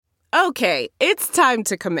Okay, it's time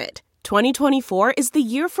to commit. 2024 is the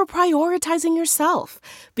year for prioritizing yourself.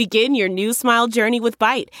 Begin your new smile journey with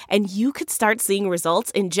Byte, and you could start seeing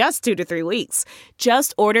results in just 2 to 3 weeks.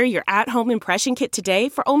 Just order your at-home impression kit today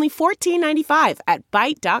for only $14.95 at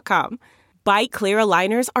Byte.com. Byte Clear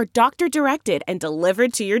aligners are doctor-directed and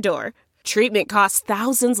delivered to your door. Treatment costs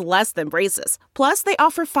thousands less than braces. Plus, they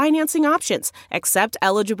offer financing options, accept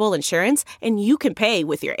eligible insurance, and you can pay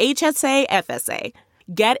with your HSA, FSA.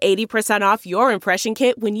 Get 80% off your impression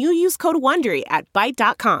kit when you use code WONDERY at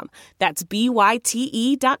Byte.com. That's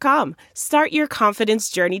BYTE.com. Start your confidence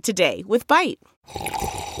journey today with Byte.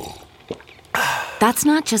 That's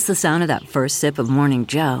not just the sound of that first sip of Morning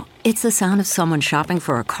Joe. It's the sound of someone shopping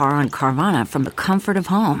for a car on Carvana from the comfort of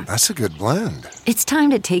home. That's a good blend. It's time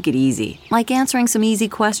to take it easy, like answering some easy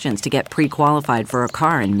questions to get pre-qualified for a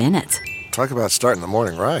car in minutes. Talk about starting the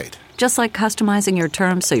morning right. Just like customizing your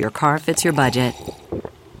terms so your car fits your budget.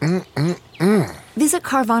 Visit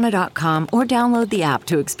Carvana.com or download the app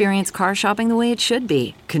to experience car shopping the way it should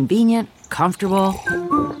be. Convenient, comfortable.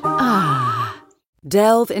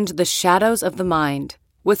 Delve into the shadows of the mind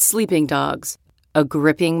with Sleeping Dogs, a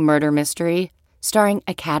gripping murder mystery starring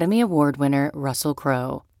Academy Award winner Russell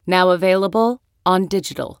Crowe. Now available on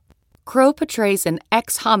digital. Crowe portrays an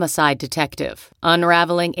ex-homicide detective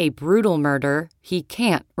unraveling a brutal murder he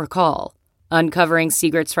can't recall. Uncovering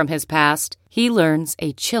secrets from his past, he learns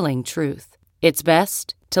a chilling truth. It's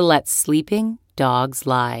best to let sleeping dogs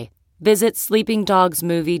lie. Visit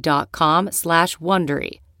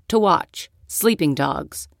sleepingdogsmovie.com/Wondery to watch Sleeping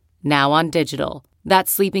Dogs, now on digital.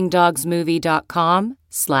 That's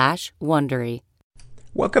sleepingdogsmovie.com/Wondery.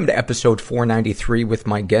 Welcome to episode 493 with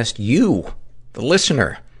my guest, you, the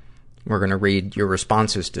listener. We're going to read your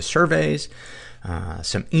responses to surveys,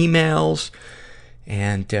 some emails,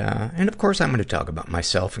 and of course I'm going to talk about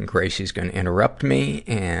myself, and Gracie's going to interrupt me,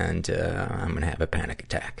 and I'm going to have a panic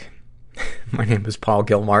attack. My name is Paul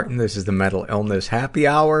Gilmartin. This is the Mental Illness Happy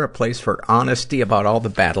Hour, a place for honesty about all the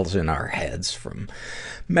battles in our heads, from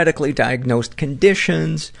medically diagnosed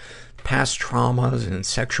conditions, past traumas, and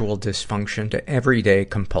sexual dysfunction to everyday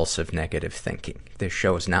compulsive negative thinking. This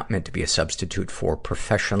show is not meant to be a substitute for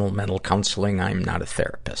professional mental counseling. I'm not a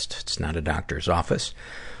therapist. It's not a doctor's office.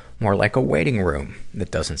 More like a waiting room that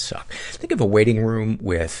doesn't suck. Think of a waiting room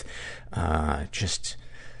with just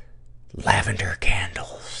lavender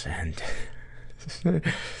candles and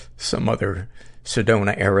some other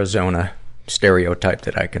Sedona, Arizona stereotype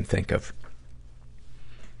that I can think of.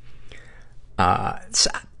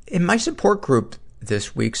 In my support group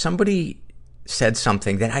this week, somebody said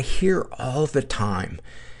something that I hear all the time.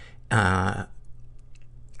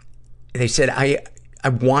 They said, I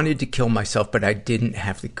wanted to kill myself, but I didn't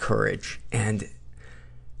have the courage. And,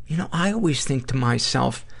 I always think to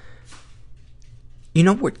myself,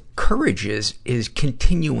 what courage is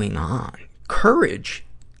continuing on. Courage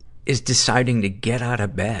is deciding to get out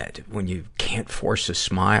of bed when you can't force a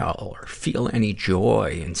smile or feel any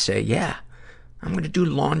joy and say, yeah, I'm going to do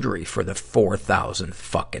laundry for the 4,000th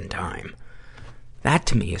fucking time. That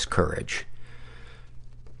to me is courage.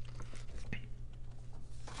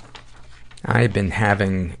 I've been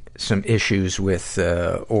having some issues with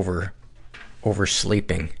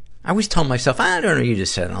oversleeping. I always tell myself, I don't need to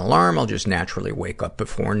set an alarm. I'll just naturally wake up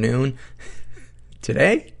before noon.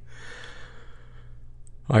 Today,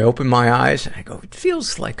 I open my eyes. I go, it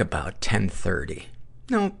feels like about 10:30.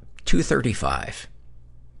 No, 2:35.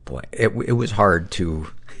 Boy, it was hard to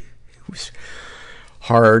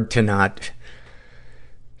not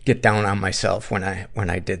get down on myself when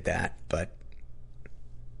I did that. But,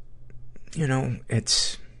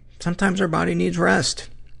 it's, sometimes our body needs rest.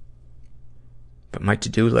 But my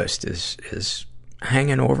to-do list is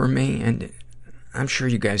hanging over me, and I'm sure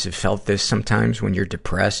you guys have felt this sometimes when you're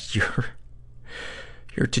depressed.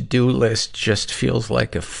 Your to-do list just feels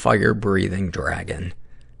like a fire-breathing dragon.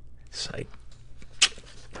 It's like,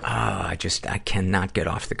 I cannot get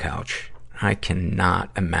off the couch. I cannot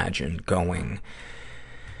imagine going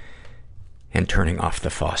and turning off the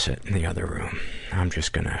faucet in the other room. I'm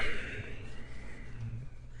just gonna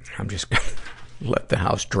let the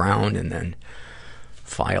house drown and then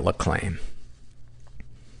file a claim.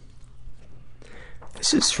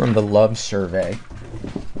 This is from the Love Survey,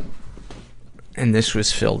 and this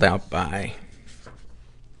was filled out by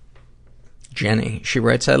Jenny. She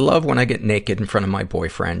writes, I love when I get naked in front of my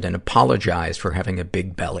boyfriend and apologize for having a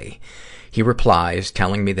big belly. He replies,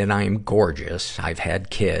 telling me that I am gorgeous, I've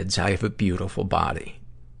had kids, I have a beautiful body.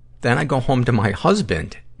 Then I go home to my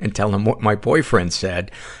husband and tell him what my boyfriend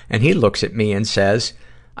said, and he looks at me and says,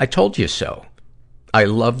 I told you so. I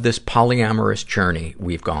love this polyamorous journey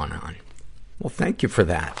we've gone on. Well, thank you for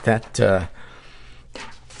that.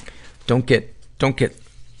 Don't get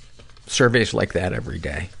surveys like that every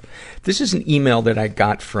day. This is an email that I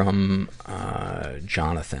got from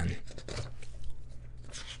Jonathan.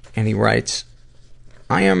 And he writes,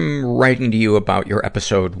 I am writing to you about your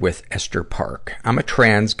episode with Esther Park. I'm a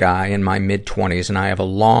trans guy in my mid-20s, and I have a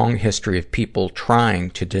long history of people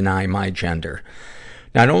trying to deny my gender.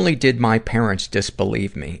 Not only did my parents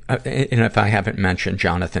disbelieve me, and if I haven't mentioned,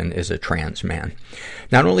 Jonathan is a trans man.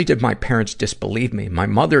 Not only did my parents disbelieve me, my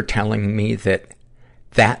mother telling me that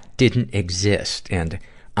didn't exist, and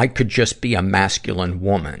I could just be a masculine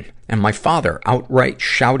woman, and my father outright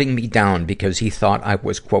shouting me down because he thought I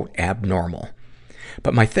was, quote, abnormal.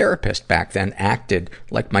 But my therapist back then acted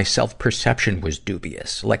like my self-perception was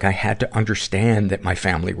dubious, like I had to understand that my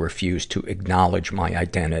family refused to acknowledge my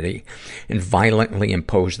identity and violently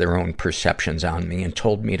impose their own perceptions on me and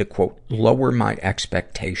told me to, quote, lower my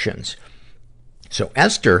expectations. So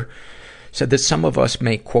Esther said that some of us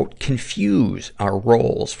may, quote, confuse our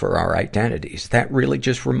roles for our identities. That really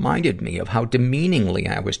just reminded me of how demeaningly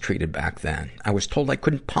I was treated back then. I was told I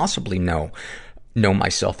couldn't possibly know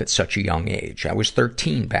myself at such a young age. I was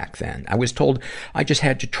 13 back then. I was told I just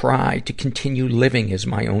had to try to continue living as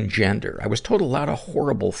my own gender. I was told a lot of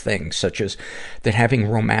horrible things, such as that having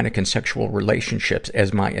romantic and sexual relationships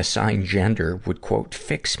as my assigned gender would, quote,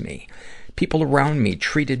 fix me. People around me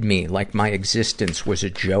treated me like my existence was a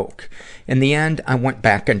joke. In the end, I went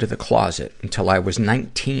back into the closet until I was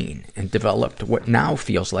 19 and developed what now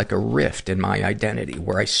feels like a rift in my identity,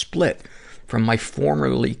 where I split from my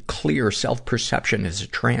formerly clear self-perception as a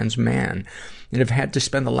trans man, and have had to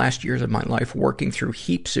spend the last years of my life working through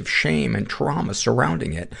heaps of shame and trauma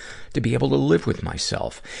surrounding it to be able to live with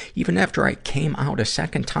myself. Even after I came out a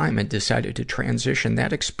second time and decided to transition,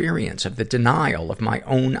 that experience of the denial of my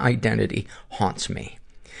own identity haunts me.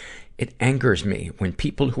 It angers me when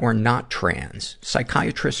people who are not trans,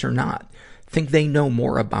 psychiatrists or not, think they know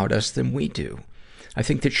more about us than we do. I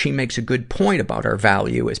think that she makes a good point about our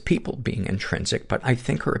value as people being intrinsic, but I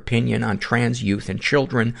think her opinion on trans youth and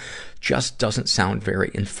children just doesn't sound very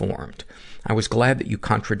informed. I was glad that you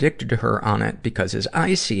contradicted her on it because as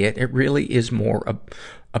I see it, it really is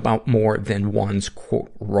about more than one's, quote,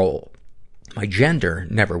 role. My gender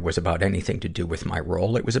never was about anything to do with my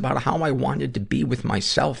role. It was about how I wanted to be with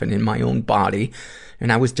myself and in my own body,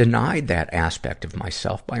 and I was denied that aspect of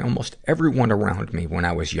myself by almost everyone around me when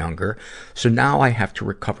I was younger. So now I have to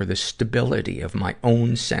recover the stability of my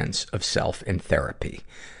own sense of self in therapy.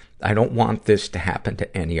 I don't want this to happen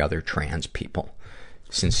to any other trans people.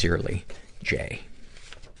 Sincerely, Jay.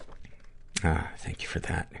 Thank you for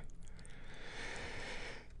that.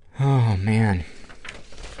 Oh, man.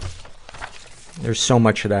 There's so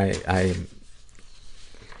much that I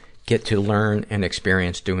get to learn and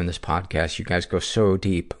experience doing this podcast. You guys go so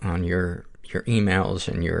deep on your emails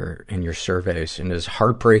and your surveys. And as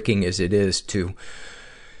heartbreaking as it is to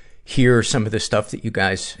hear some of the stuff that you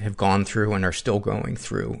guys have gone through and are still going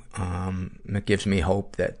through, it gives me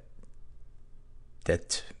hope that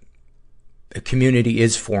a community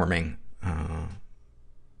is forming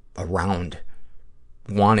around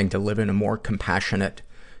wanting to live in a more compassionate,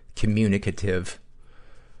 communicative,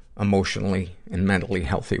 emotionally and mentally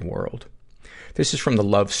healthy world. This is from the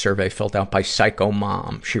love survey filled out by Psycho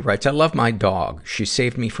Mom. She writes, I love my dog. She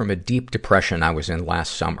saved me from a deep depression I was in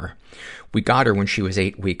last summer. We got her when she was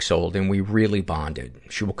 8 weeks old, and we really bonded.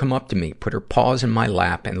 She will come up to me, put her paws in my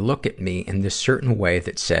lap, and look at me in this certain way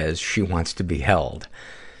that says she wants to be held.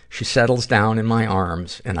 She settles down in my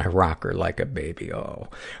arms, and I rock her like a baby. Oh,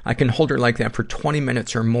 I can hold her like that for 20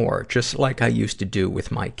 minutes or more, just like I used to do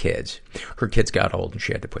with my kids. Her kids got old, and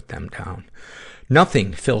she had to put them down.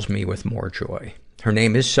 Nothing fills me with more joy. Her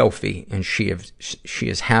name is Sophie, and she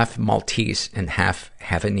is half Maltese and half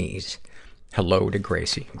Havanese. Hello to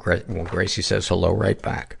Gracie. Well, Gracie says hello right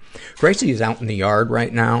back. Gracie is out in the yard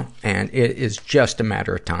right now, and it is just a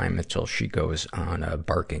matter of time until she goes on a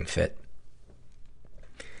barking fit.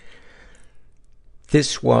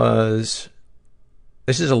 This is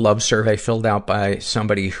a love survey filled out by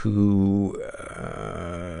somebody who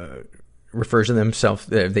refers to themselves,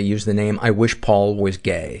 they use the name, I wish Paul was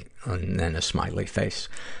gay, and then a smiley face.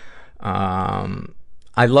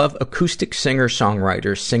 I love acoustic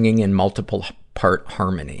singer-songwriters singing in multiple-part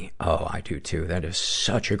harmony. Oh, I do too. That is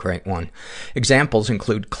such a great one. Examples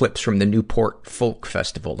include clips from the Newport Folk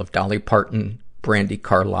Festival of Dolly Parton, Brandi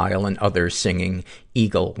Carlile, and others singing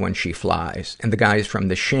Eagle When She Flies, and the guys from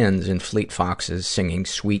the Shins and Fleet Foxes singing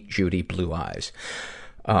Sweet Judy Blue Eyes.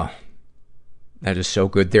 Oh, that is so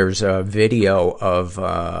good. There's a video of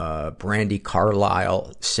Brandi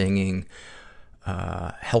Carlile singing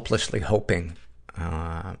Helplessly Hoping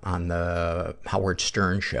on the Howard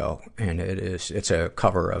Stern show, and it's a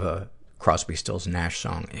cover of a Crosby, Stills, Nash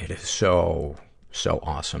song. It is so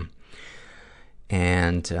awesome.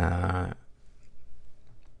 And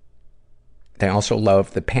they also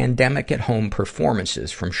love the Pandemic at Home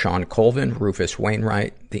performances from Sean Colvin, Rufus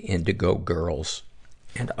Wainwright, the Indigo Girls,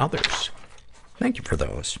 and others. Thank you for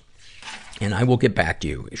those. And I will get back to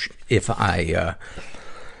you if I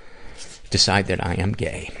decide that I am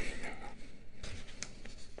gay.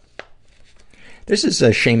 This is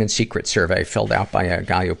a shame and secret survey filled out by a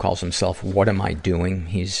guy who calls himself What Am I Doing?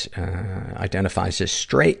 He's identifies as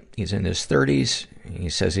straight. He's in his 30s. He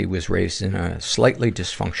says he was raised in a slightly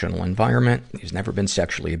dysfunctional environment. He's never been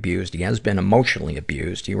sexually abused. He has been emotionally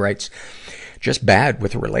abused. He writes, just bad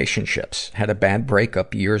with relationships. Had a bad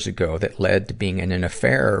breakup years ago that led to being in an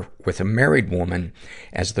affair with a married woman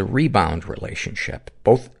as the rebound relationship.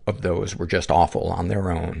 Both of those were just awful on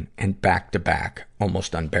their own and back to back,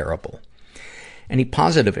 almost unbearable. Any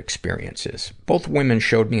positive experiences? Both women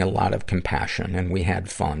showed me a lot of compassion and we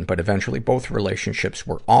had fun, but eventually both relationships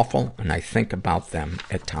were awful and I think about them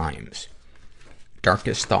at times.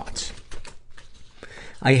 Darkest thoughts.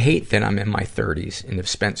 I hate that I'm in my 30s and have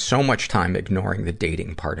spent so much time ignoring the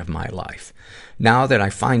dating part of my life. Now that I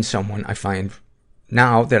find someone I find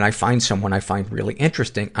really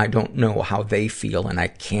interesting, I don't know how they feel and I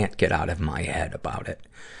can't get out of my head about it.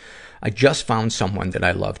 I just found someone that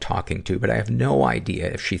I love talking to, but I have no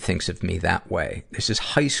idea if she thinks of me that way. This is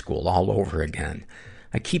high school all over again.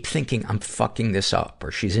 I keep thinking I'm fucking this up or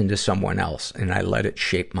she's into someone else and I let it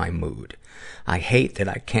shape my mood. I hate that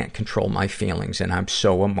I can't control my feelings and I'm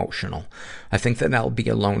so emotional. I think that I'll be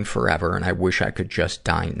alone forever and I wish I could just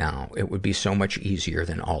die now. It would be so much easier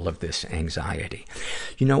than all of this anxiety.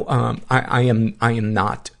 You know, I am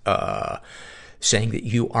not, saying that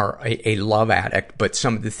you are a love addict, but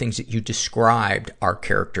some of the things that you described are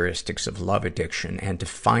characteristics of love addiction. And to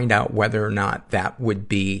find out whether or not that would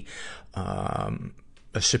be a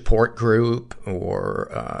support group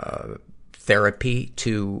or therapy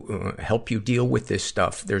to help you deal with this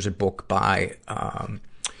stuff, there's a book by oh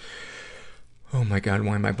my God,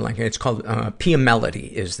 why am I blanking? It's called Pia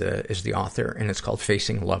Mellody is the author, and it's called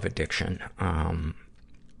Facing Love Addiction.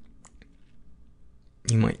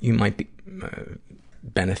 You might be,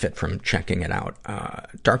 benefit from checking it out.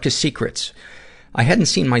 Darkest secrets. I hadn't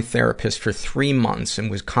seen my therapist for 3 months and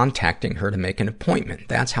was contacting her to make an appointment.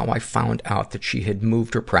 That's how I found out that she had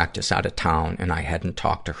moved her practice out of town and I hadn't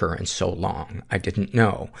talked to her in so long. I didn't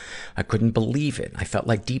know. I couldn't believe it. I felt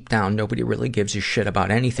like deep down nobody really gives a shit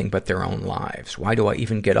about anything but their own lives. Why do I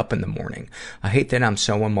even get up in the morning? I hate that I'm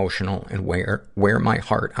so emotional and wear my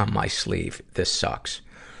heart on my sleeve. This sucks.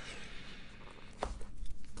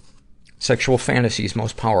 Sexual fantasies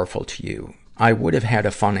most powerful to you. I would have had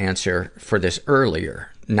a fun answer for this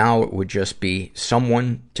earlier. Now it would just be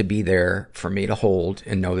someone to be there for me to hold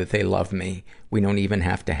and know that they love me. We don't even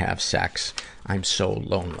have to have sex. I'm so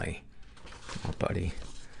lonely. Oh, buddy.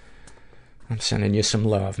 I'm sending you some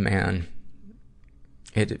love, man.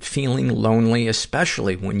 Feeling lonely,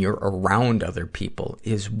 especially when you're around other people,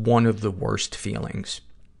 is one of the worst feelings.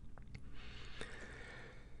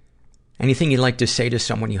 Anything you'd like to say to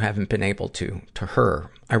someone you haven't been able to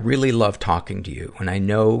her? I really love talking to you, and I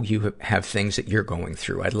know you have things that you're going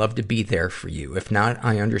through. I'd love to be there for you. If not,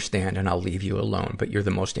 I understand and I'll leave you alone, but you're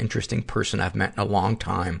the most interesting person I've met in a long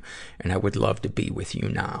time, and I would love to be with you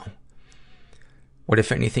now. What,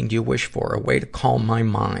 if anything, do you wish for? A way to calm my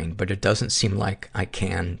mind, but it doesn't seem like I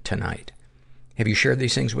can tonight. Have you shared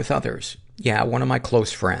these things with others? Yeah, one of my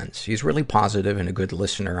close friends. He's really positive and a good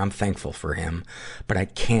listener. I'm thankful for him, but I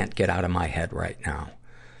can't get out of my head right now.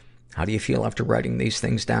 How do you feel after writing these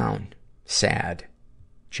things down? Sad.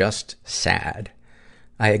 Just sad.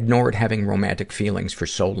 I ignored having romantic feelings for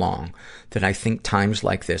so long that I think times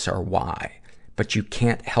like this are why. But you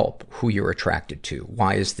can't help who you're attracted to.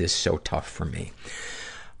 Why is this so tough for me?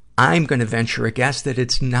 I'm going to venture a guess that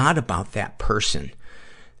it's not about that person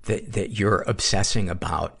that you're obsessing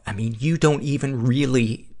about. I mean, you don't even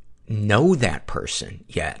really know that person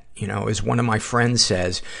yet. You know, as one of my friends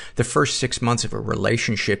says, the first 6 months of a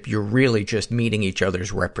relationship, you're really just meeting each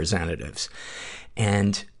other's representatives.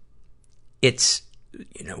 And it's,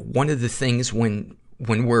 you know, one of the things when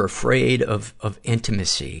we're afraid of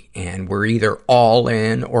intimacy and we're either all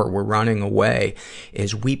in or we're running away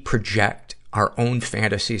is we project our own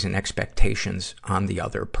fantasies and expectations on the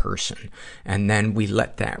other person. And then we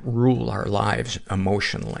let that rule our lives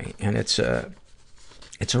emotionally. And it's a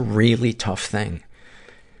really tough thing.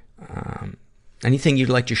 Anything you'd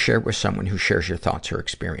like to share with someone who shares your thoughts or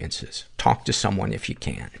experiences? Talk to someone if you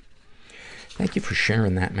can. Thank you for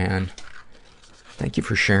sharing that, man. Thank you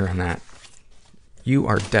for sharing that. You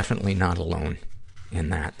are definitely not alone in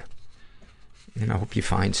that. And I hope you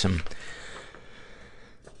find some,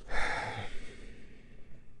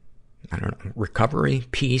 I don't know, recovery,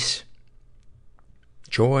 peace,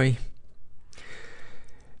 joy.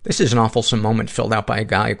 This is an awfulsome moment filled out by a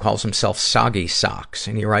guy who calls himself Soggy Socks.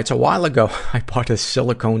 And he writes, a while ago, I bought a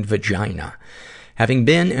silicone vagina. Having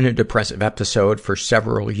been in a depressive episode for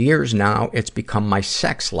several years now, it's become my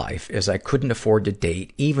sex life, as I couldn't afford to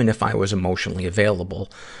date, even if I was emotionally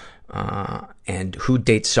available. And who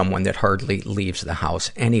dates someone that hardly leaves the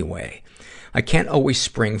house anyway? I can't always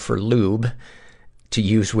spring for lube to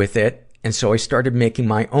use with it, and so I started making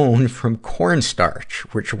my own from cornstarch,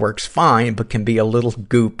 which works fine, but can be a little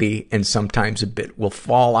goopy, and sometimes a bit will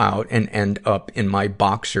fall out and end up in my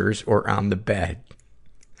boxers or on the bed.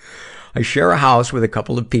 I share a house with a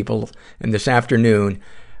couple of people, and this afternoon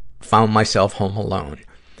found myself home alone.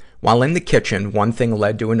 While in the kitchen, one thing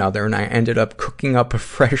led to another, and I ended up cooking up a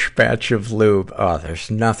fresh batch of lube. Oh,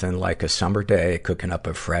 there's nothing like a summer day cooking up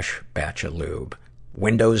a fresh batch of lube.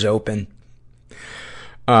 Windows open.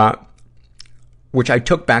 Which I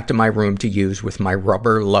took back to my room to use with my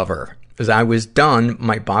rubber lover. As I was done,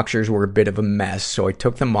 my boxers were a bit of a mess, so I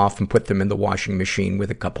took them off and put them in the washing machine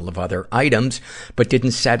with a couple of other items, but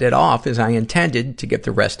didn't set it off as I intended to get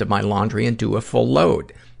the rest of my laundry and do a full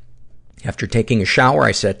load. After taking a shower,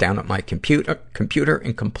 I sat down at my computer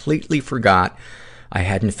and completely forgot I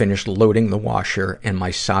hadn't finished loading the washer, and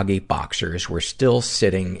my soggy boxers were still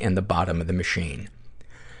sitting in the bottom of the machine.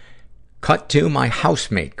 Cut to my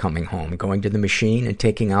housemate coming home, going to the machine and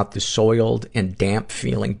taking out the soiled and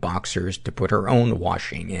damp-feeling boxers to put her own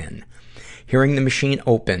washing in. Hearing the machine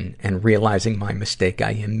open and realizing my mistake,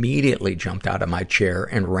 I immediately jumped out of my chair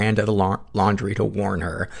and ran to the laundry to warn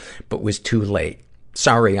her, but was too late.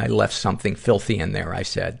 Sorry, I left something filthy in there, I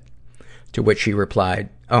said. To which she replied,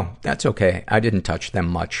 oh, that's okay. I didn't touch them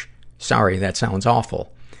much. Sorry, that sounds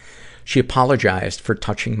awful. She apologized for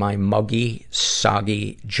touching my muggy,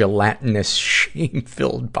 soggy, gelatinous,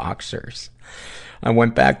 shame-filled boxers. I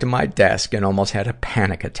went back to my desk and almost had a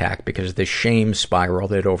panic attack because of the shame spiral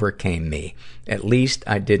that overcame me. At least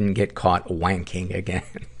I didn't get caught wanking again.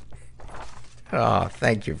 Oh,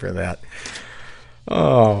 thank you for that.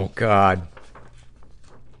 Oh, God.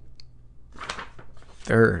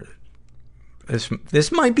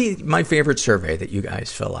 This might be my favorite survey that you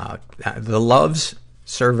guys fill out. The loves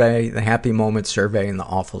survey, the happy moments survey, and the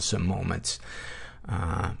awfulsome moments.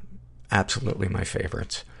 Absolutely my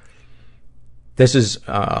favorites. This is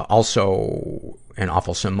also an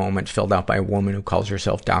awfulsome moment filled out by a woman who calls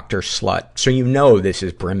herself Dr. Slut. So you know this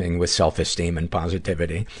is brimming with self-esteem and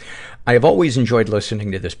positivity. I have always enjoyed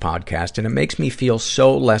listening to this podcast, and it makes me feel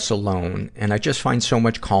so less alone, and I just find so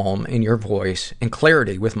much calm in your voice and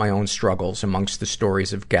clarity with my own struggles amongst the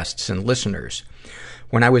stories of guests and listeners.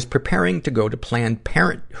 When I was preparing to go to Planned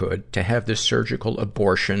Parenthood to have this surgical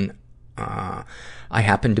abortion, I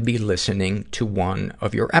happened to be listening to one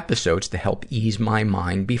of your episodes to help ease my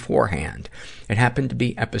mind beforehand. It happened to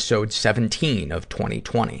be episode 17 of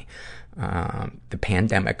 2020, the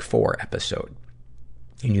Pandemic 4 episode.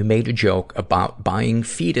 And you made a joke about buying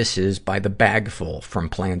fetuses by the bagful from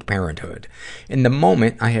Planned Parenthood. In the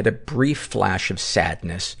moment, I had a brief flash of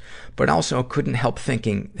sadness, but also couldn't help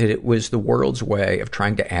thinking that it was the world's way of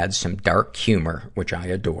trying to add some dark humor, which I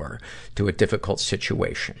adore, to a difficult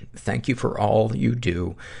situation. Thank you for all you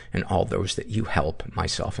do and all those that you help,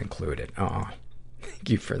 myself included. Oh,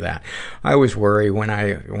 thank you for that. I always worry when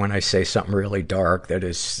I say something really dark that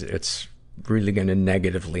it's really going to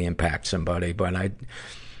negatively impact somebody, but I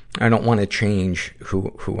don't want to change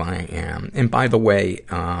who I am. And by the way,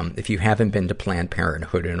 if you haven't been to Planned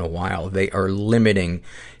Parenthood in a while, they are limiting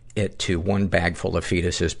it to one bag full of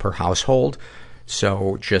fetuses per household.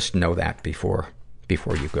 So just know that before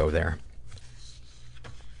you go there.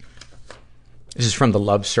 This is from the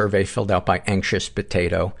love survey filled out by Anxious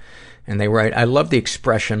Potato. And they write, I love the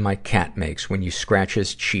expression my cat makes when you scratch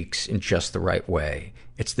his cheeks in just the right way.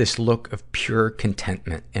 It's this look of pure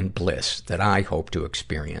contentment and bliss that I hope to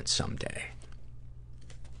experience someday.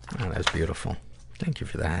 Oh, that's beautiful. Thank you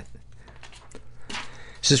for that.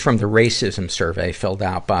 This is from the racism survey filled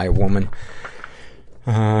out by a woman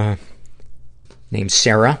named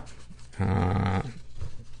Sarah.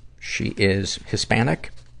 She is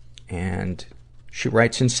Hispanic, and she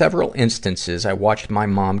writes, in several instances, I watched my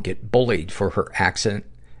mom get bullied for her accent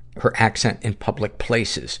in public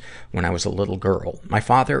places when I was a little girl. My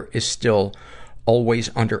father is still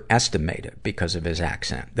always underestimated because of his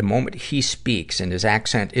accent. The moment he speaks and his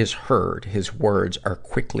accent is heard, his words are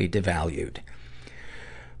quickly devalued.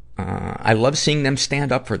 I love seeing them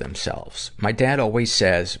stand up for themselves. My dad always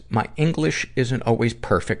says, my English isn't always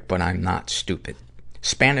perfect, but I'm not stupid.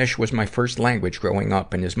 Spanish was my first language growing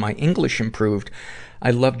up, and as my English improved, I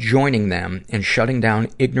loved joining them and shutting down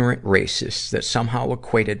ignorant racists that somehow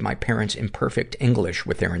equated my parents' imperfect English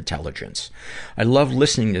with their intelligence. I loved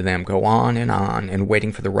listening to them go on and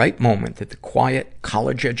waiting for the right moment that the quiet,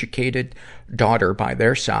 college-educated daughter by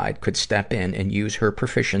their side could step in and use her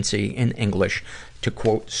proficiency in English to,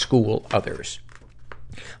 quote, school others.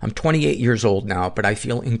 I'm 28 years old now, but I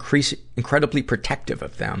feel incredibly protective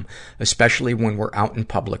of them, especially when we're out in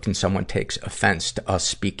public and someone takes offense to us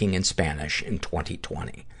speaking in Spanish in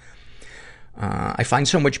 2020. I find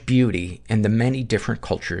so much beauty in the many different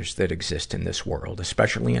cultures that exist in this world,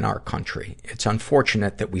 especially in our country. It's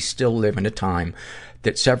unfortunate that we still live in a time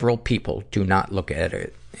that several people do not look at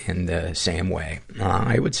it in the same way.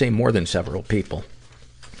 I would say more than several people.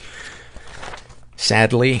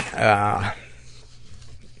 Sadly, a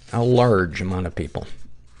large amount of people.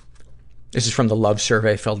 This is from the love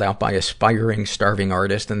survey filled out by aspiring starving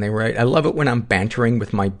artist, and they write, I love it when I'm bantering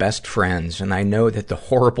with my best friends, and I know that the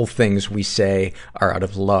horrible things we say are out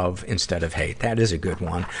of love instead of hate. That is a good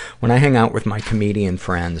one. When I hang out with my comedian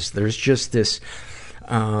friends, there's just this,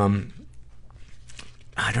 I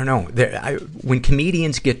don't know, when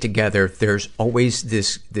comedians get together, there's always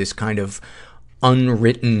this kind of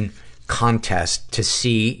unwritten contest to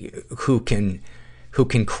see who can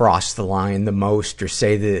cross the line the most or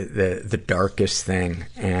say the darkest thing.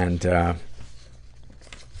 And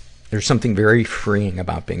there's something very freeing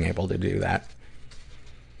about being able to do that.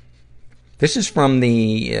 This is from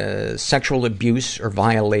the sexual abuse or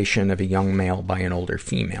violation of a young male by an older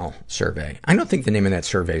female survey. I don't think the name of that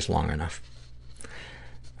survey is long enough.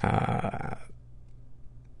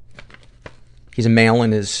 He's a male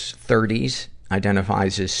in his 30s,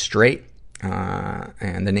 identifies as straight.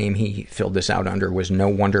 And the name he filled this out under was No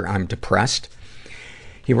Wonder I'm Depressed.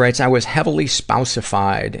 He writes, I was heavily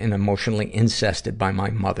spouseified and emotionally incested by my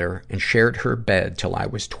mother and shared her bed till I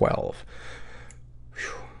was 12.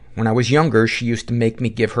 When I was younger, she used to make me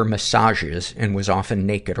give her massages and was often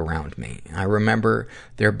naked around me. I remember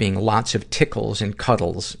there being lots of tickles and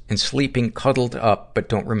cuddles and sleeping cuddled up, but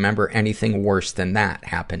don't remember anything worse than that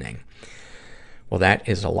happening. Well, that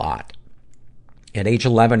is a lot. At age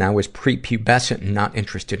 11, I was prepubescent and not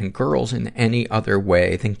interested in girls in any other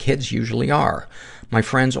way than kids usually are. My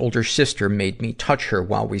friend's older sister made me touch her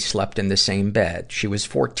while we slept in the same bed. She was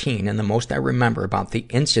 14, and the most I remember about the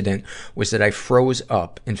incident was that I froze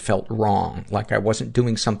up and felt wrong, like I wasn't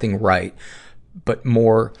doing something right, but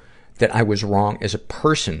more that I was wrong as a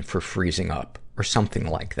person for freezing up, or something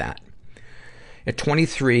like that. At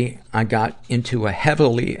 23, I got into a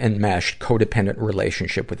heavily enmeshed codependent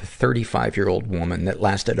relationship with a 35-year-old woman that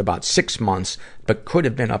lasted about 6 months, but could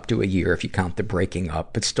have been up to a year if you count the breaking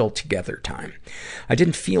up, but still together time. I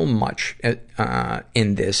didn't feel much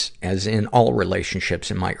in this, as in all relationships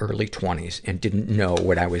in my early 20s, and didn't know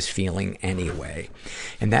what I was feeling anyway.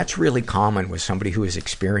 And that's really common with somebody who has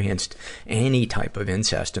experienced any type of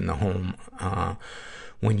incest in the home.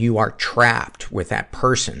 When you are trapped with that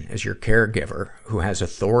person as your caregiver who has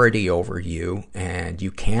authority over you and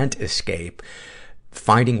you can't escape,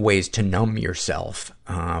 finding ways to numb yourself,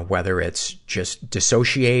 whether it's just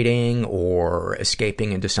dissociating or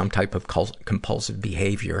escaping into some type of compulsive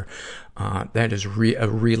behavior, that is a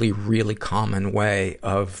really, really common way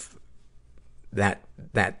of that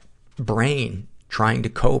brain trying to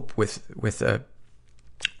cope with a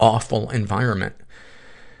awful environment.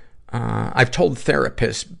 I've told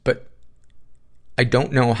therapists, but I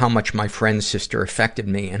don't know how much my friend's sister affected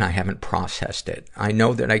me, and I haven't processed it. I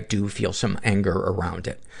know that I do feel some anger around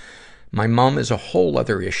it. My mom is a whole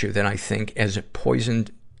other issue that I think has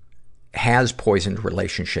poisoned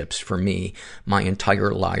relationships for me my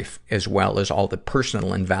entire life, as well as all the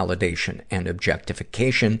personal invalidation and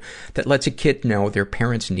objectification that lets a kid know their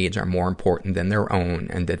parents' needs are more important than their own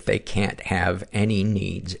and that they can't have any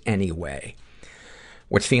needs anyway.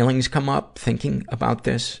 What feelings come up thinking about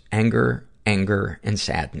this? Anger, and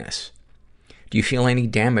sadness. Do you feel any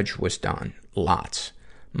damage was done? Lots.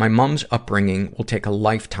 My mom's upbringing will take a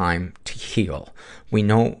lifetime to heal.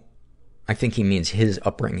 I think he means his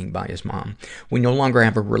upbringing by his mom. We no longer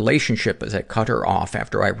have a relationship as I cut her off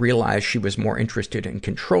after I realized she was more interested in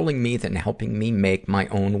controlling me than helping me make my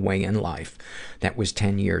own way in life. That was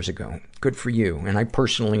 10 years ago. Good for you. And I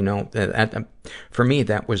personally know that for me,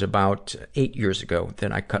 that was about 8 years ago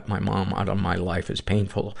that I cut my mom out of my life, as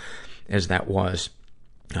painful as that was.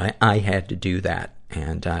 I had to do that.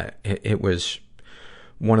 And it was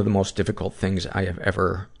one of the most difficult things I have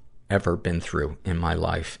ever been through in my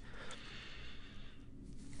life.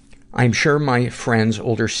 I'm sure my friend's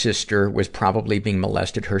older sister was probably being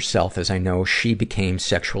molested herself, as I know she became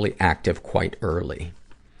sexually active quite early.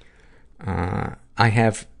 I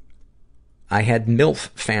had MILF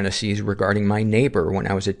fantasies regarding my neighbor when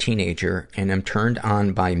I was a teenager, and am turned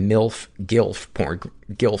on by MILF, GILF porn.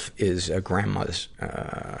 GILF is grandma's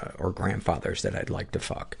or grandfathers that I'd like to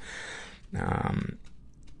fuck. Though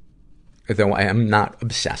I am not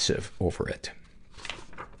obsessive over it.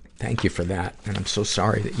 Thank you for that, and I'm so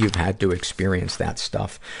sorry that you've had to experience that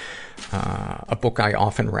stuff. A book I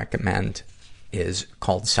often recommend is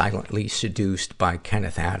called Silently Seduced by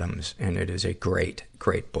Kenneth Adams, and it is a great,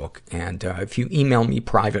 great book. And if you email me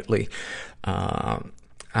privately,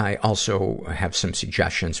 I also have some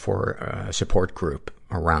suggestions for a support group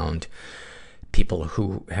around people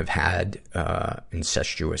who have had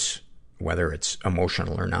incestuous, whether it's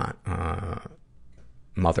emotional or not,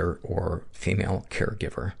 mother or female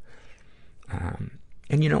caregiver.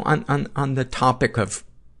 And on the topic of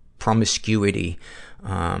promiscuity,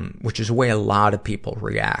 which is the way a lot of people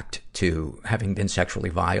react to having been sexually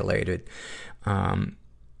violated, a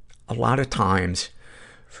lot of times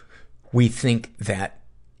we think that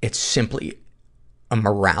it's simply a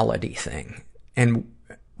morality thing. And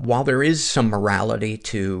while there is some morality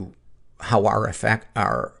to how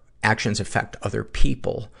our actions affect other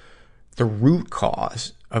people, the root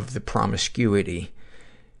cause of the promiscuity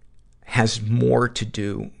has more to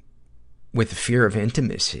do with the fear of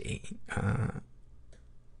intimacy,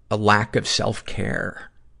 a lack of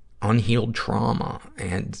self-care, unhealed trauma,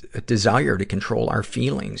 and a desire to control our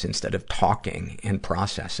feelings instead of talking and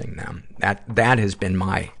processing them. That has been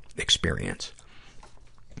my experience.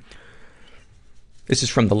 This is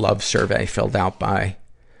from the Love Survey filled out by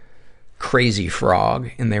Crazy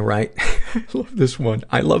Frog, and they write, I love this one.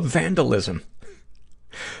 I love vandalism.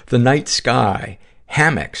 The night sky,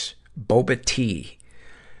 hammocks, boba tea,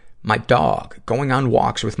 my dog, going on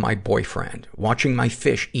walks with my boyfriend, watching my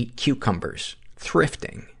fish eat cucumbers,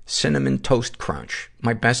 thrifting, cinnamon toast crunch,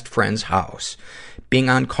 my best friend's house, being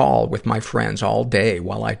on call with my friends all day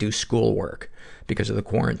while I do schoolwork because of the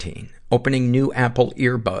quarantine, opening new Apple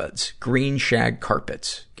earbuds, green shag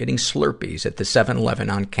carpets, getting Slurpees at the 7-Eleven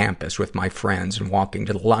on campus with my friends, and walking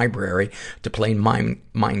to the library to play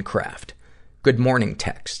Minecraft, good morning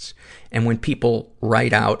texts, and when people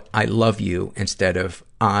write out, I love you, instead of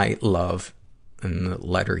I love, and the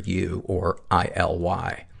letter U, or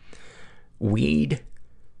ILY. Weed,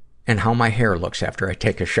 and how my hair looks after I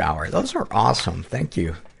take a shower. Those are awesome. Thank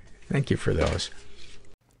you. Thank you for those.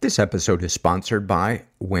 This episode is sponsored by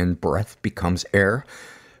When Breath Becomes Air.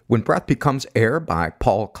 When Breath Becomes Air by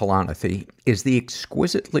Paul Kalanithi is the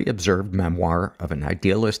exquisitely observed memoir of an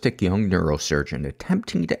idealistic young neurosurgeon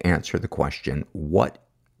attempting to answer the question, what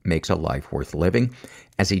makes a life worth living,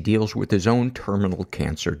 as he deals with his own terminal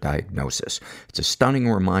cancer diagnosis. It's a stunning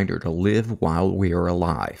reminder to live while we are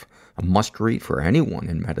alive. A must-read for anyone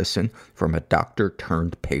in medicine, from a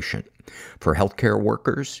doctor-turned-patient. For healthcare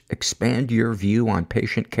workers, expand your view on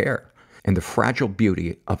patient care and the fragile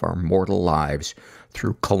beauty of our mortal lives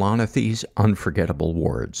through Kalanithi's unforgettable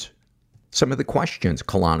words. Some of the questions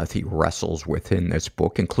Kalanithi wrestles with in this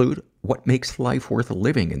book include, what makes life worth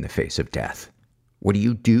living in the face of death? What do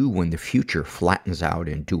you do when the future flattens out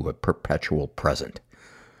into a perpetual present?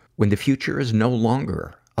 When the future is no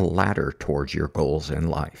longer a ladder towards your goals in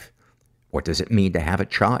life? What does it mean to have a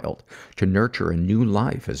child, to nurture a new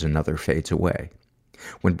life as another fades away?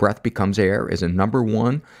 When Breath Becomes Air is a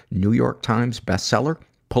 #1 New York Times bestseller,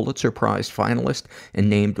 Pulitzer Prize finalist,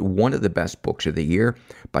 and named one of the best books of the year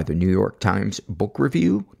by the New York Times Book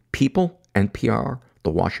Review, People, NPR,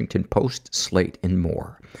 The Washington Post, Slate, and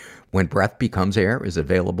more. When Breath Becomes Air is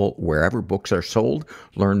available wherever books are sold.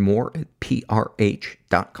 Learn more at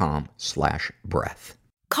prh.com/breath.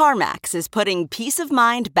 CarMax is putting peace of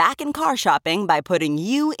mind back in car shopping by putting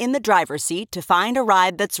you in the driver's seat to find a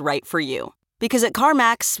ride that's right for you. Because at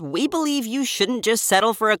CarMax, we believe you shouldn't just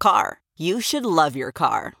settle for a car. You should love your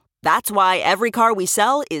car. That's why every car we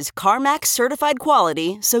sell is CarMax certified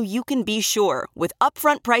quality, so you can be sure, with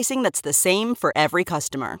upfront pricing that's the same for every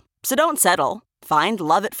customer. So don't settle. Find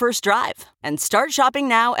love at first drive and start shopping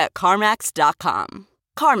now at CarMax.com.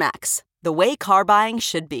 CarMax, the way car buying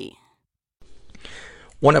should be.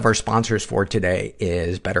 One of our sponsors for today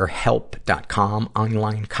is BetterHelp.com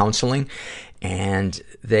online counseling, and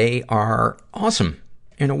they are awesome.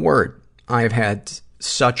 In a word, I've had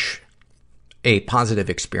such a positive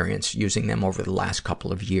experience using them over the last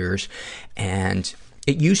couple of years, and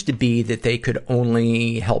it used to be that they could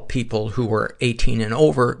only help people who were 18 and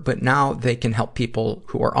over, but now they can help people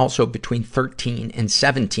who are also between 13 and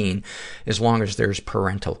 17 as long as there's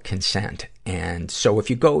parental consent. And so if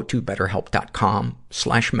you go to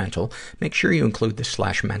betterhelp.com/mental, make sure you include the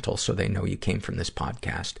 /mental so they know you came from this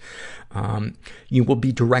podcast. You will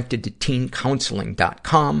be directed to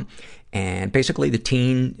teencounseling.com. And basically the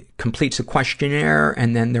teen completes a questionnaire,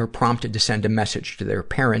 and then they're prompted to send a message to their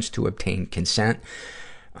parents to obtain consent.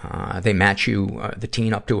 They match the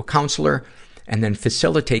teen up to a counselor, and then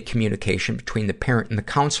facilitate communication between the parent and the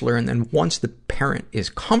counselor. And then once the parent is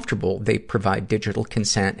comfortable, they provide digital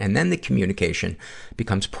consent, and then the communication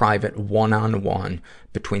becomes private, one-on-one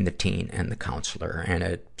between the teen and the counselor. And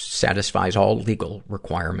it satisfies all legal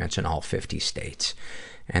requirements in all 50 states.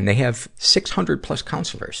 And they have 600 plus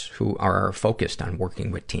counselors who are focused on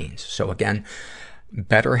working with teens. So again,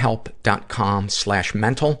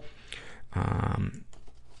 betterhelp.com/mental. And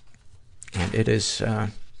it is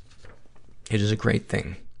a great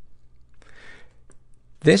thing.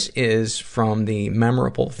 This is from the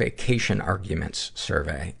Memorable Vacation Arguments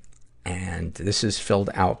survey. And this is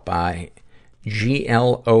filled out by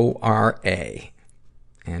GLORA.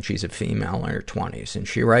 And she's a female in her 20s. And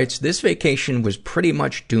she writes, "This vacation was pretty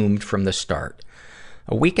much doomed from the start.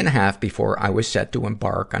 A week and a half before I was set to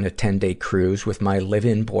embark on a 10-day cruise with my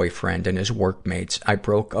live-in boyfriend and his workmates, I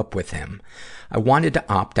broke up with him. I wanted to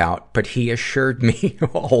opt out, but he assured me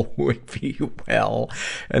all would be well,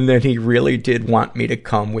 and that he really did want me to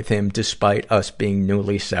come with him despite us being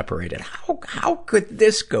newly separated. How could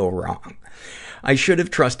this go wrong? I should have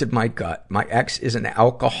trusted my gut. My ex is an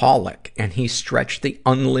alcoholic, and he stretched the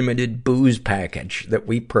unlimited booze package that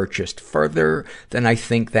we purchased further than I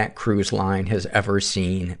think that cruise line has ever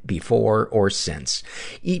seen before or since.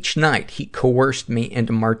 Each night, he coerced me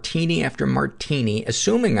into martini after martini,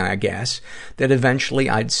 assuming, I guess, that eventually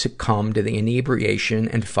I'd succumb to the inebriation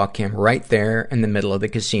and fuck him right there in the middle of the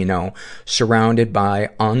casino, surrounded by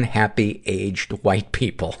unhappy, aged white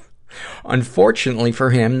people. Unfortunately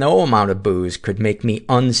for him, no amount of booze could make me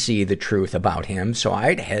unsee the truth about him, so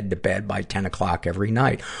I'd head to bed by 10 o'clock every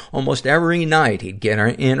night. Almost every night, he'd get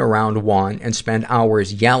in around 1 and spend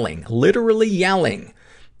hours yelling, literally yelling,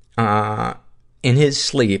 in his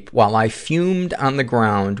sleep while I fumed on the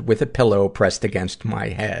ground with a pillow pressed against my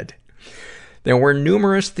head. There were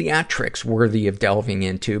numerous theatrics worthy of delving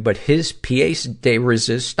into, but his pièce de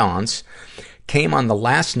résistance came on the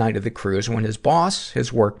last night of the cruise when his boss,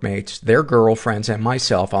 his workmates, their girlfriends, and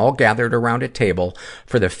myself all gathered around a table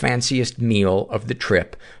for the fanciest meal of the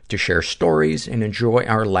trip to share stories and enjoy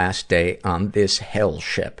our last day on this hell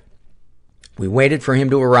ship. We waited for him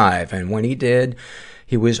to arrive, and when he did,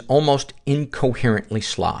 he was almost incoherently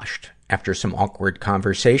sloshed. After some awkward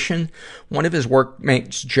conversation, one of his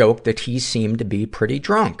workmates joked that he seemed to be pretty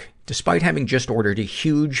drunk. Despite having just ordered a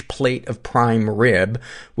huge plate of prime rib,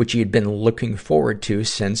 which he had been looking forward to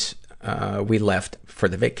since we left for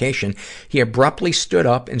the vacation, he abruptly stood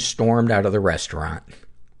up and stormed out of the restaurant.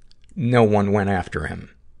 No one went after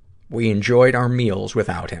him. We enjoyed our meals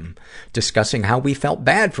without him, discussing how we felt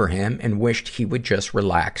bad for him and wished he would just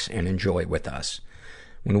relax and enjoy with us.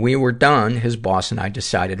 When we were done, his boss and I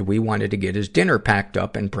decided we wanted to get his dinner packed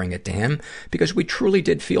up and bring it to him because we truly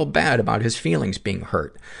did feel bad about his feelings being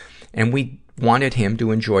hurt. And we wanted him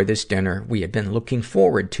to enjoy this dinner we had been looking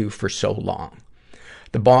forward to for so long.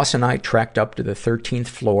 The boss and I trekked up to the 13th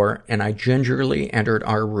floor, and I gingerly entered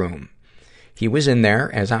our room. He was in there,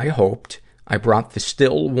 as I hoped. I brought the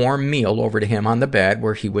still warm meal over to him on the bed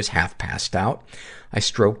where he was half passed out. I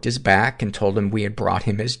stroked his back and told him we had brought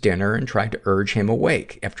him his dinner and tried to urge him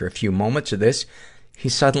awake. After a few moments of this, he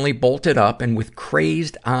suddenly bolted up and with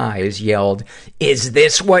crazed eyes yelled, "Is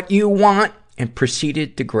this what you want?" and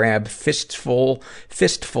proceeded to grab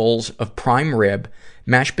fistfuls of prime rib,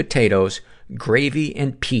 mashed potatoes, gravy,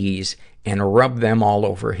 and peas, and rub them all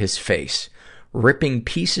over his face, ripping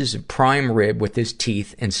pieces of prime rib with his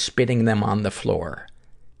teeth and spitting them on the floor.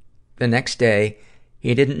 The next day,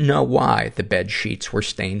 he didn't know why the bed sheets were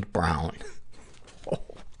stained brown.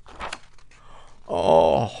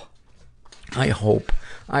 Oh, I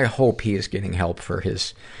hope he is getting help for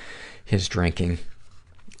his drinking.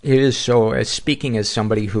 It is so, as speaking as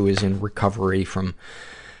somebody who is in recovery from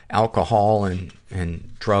alcohol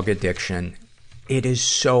and drug addiction, it is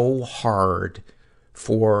so hard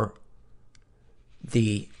for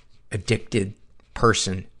the addicted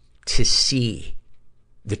person to see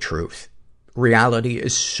the truth. Reality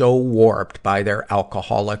is so warped by their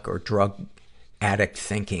alcoholic or drug addict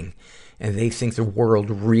thinking, and they think the world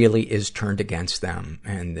really is turned against them,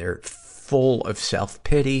 and they're full of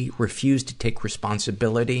self-pity, refuse to take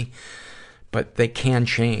responsibility, but they can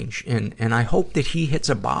change. And I hope that he hits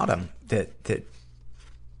a bottom that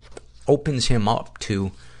opens him up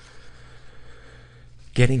to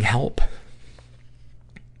getting help.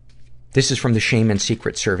 This is from the Shame and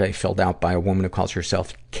Secret survey filled out by a woman who calls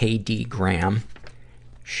herself KD Graham.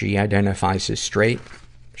 She identifies as straight.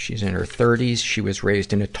 She's in her 30s. She was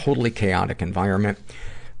raised in a totally chaotic environment,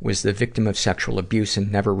 was the victim of sexual abuse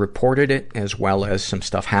and never reported it, as well as some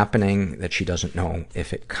stuff happening that she doesn't know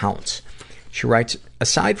if it counts. She writes,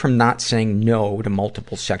 aside from not saying no to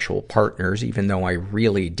multiple sexual partners, even though I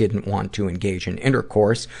really didn't want to engage in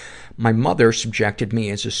intercourse, my mother subjected me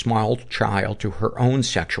as a small child to her own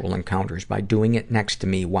sexual encounters by doing it next to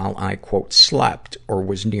me while I, quote, slept or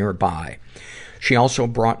was nearby. She also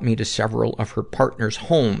brought me to several of her partners'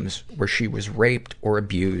 homes where she was raped or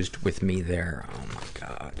abused with me there. Oh my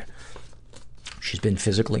God. She's been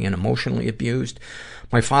physically and emotionally abused.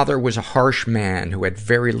 My father was a harsh man who had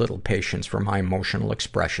very little patience for my emotional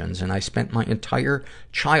expressions, and I spent my entire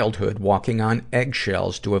childhood walking on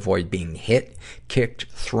eggshells to avoid being hit, kicked,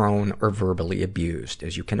 thrown, or verbally abused.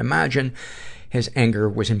 As you can imagine, his anger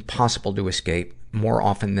was impossible to escape more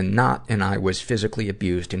often than not, and I was physically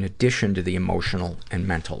abused in addition to the emotional and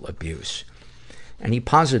mental abuse. Any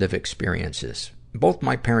positive experiences? Both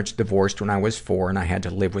my parents divorced when I was 4, and I had to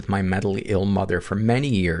live with my mentally ill mother for many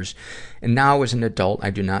years. And now, as an adult, I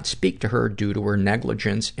do not speak to her due to her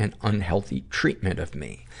negligence and unhealthy treatment of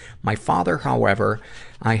me. My father, however,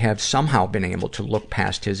 I have somehow been able to look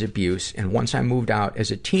past his abuse, and once I moved out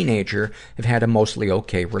as a teenager, have had a mostly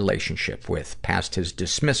okay relationship with, past his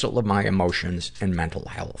dismissal of my emotions and mental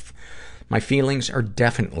health. My feelings are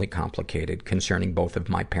definitely complicated concerning both of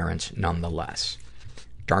my parents nonetheless.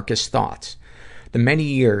 Darkest thoughts. The many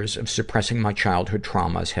years of suppressing my childhood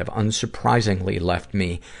traumas have unsurprisingly left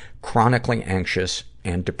me chronically anxious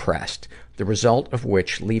and depressed, the result of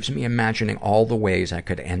which leaves me imagining all the ways I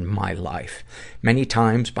could end my life, many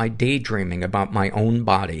times by daydreaming about my own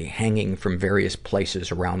body hanging from various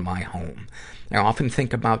places around my home. I often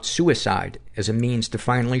think about suicide as a means to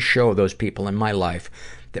finally show those people in my life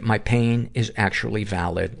that my pain is actually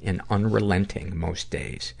valid and unrelenting most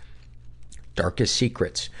days. Darkest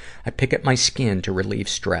secrets. I pick at my skin to relieve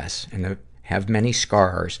stress and have many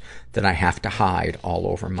scars that I have to hide all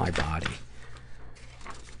over my body.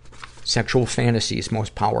 Sexual fantasies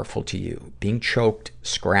most powerful to you. Being choked,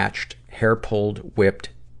 scratched, hair pulled, whipped,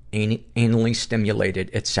 anally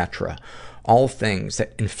stimulated, etc. All things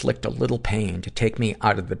that inflict a little pain to take me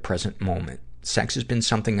out of the present moment. Sex has been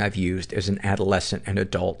something I've used as an adolescent and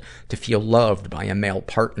adult to feel loved by a male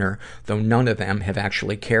partner, though none of them have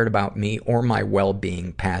actually cared about me or my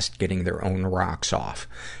well-being past getting their own rocks off.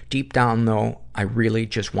 Deep down, though, I really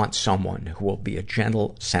just want someone who will be a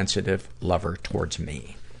gentle, sensitive lover towards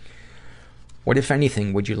me. What, if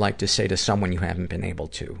anything, would you like to say to someone you haven't been able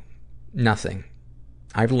to? Nothing.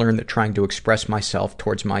 I've learned that trying to express myself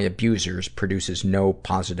towards my abusers produces no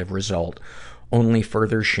positive result, only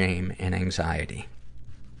further shame and anxiety.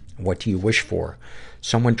 What do you wish for?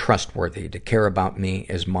 Someone trustworthy to care about me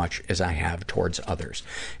as much as I have towards others.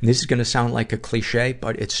 And this is going to sound like a cliche,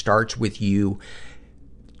 but it starts with you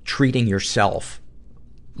treating yourself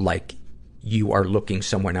like you are looking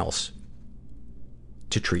someone else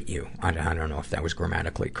to treat you. I don't know if that was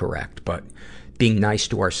grammatically correct, but being nice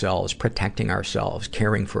to ourselves, protecting ourselves,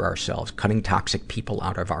 caring for ourselves, cutting toxic people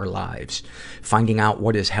out of our lives, finding out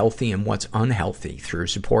what is healthy and what's unhealthy through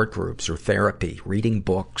support groups or therapy, reading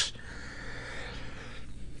books.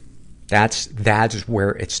 That's where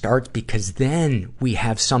it starts, because then we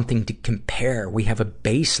have something to compare. We have a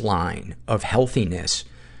baseline of healthiness.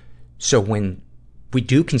 So when we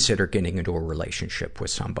do consider getting into a relationship with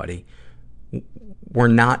somebody, we're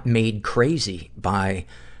not made crazy by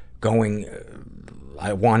going,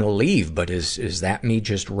 I want to leave, but is that me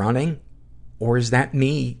just running? Or is that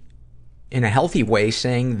me in a healthy way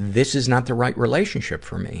saying, this is not the right relationship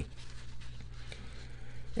for me?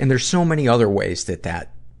 And there's so many other ways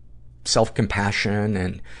that self-compassion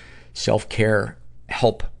and self-care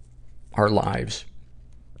help our lives.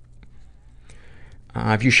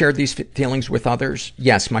 Have you shared these feelings with others?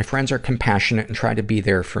 Yes, my friends are compassionate and try to be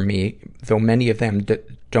there for me, though many of them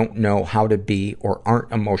don't know how to be or aren't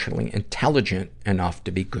emotionally intelligent enough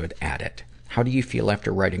to be good at it. How do you feel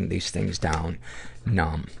after writing these things down?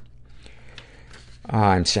 Numb.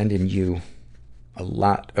 I'm sending you a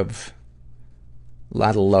lot of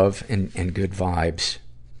love and good vibes.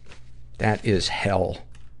 That is hell.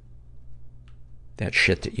 That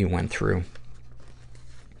shit that you went through.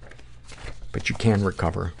 But you can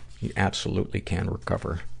recover. You absolutely can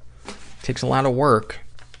recover. It takes a lot of work,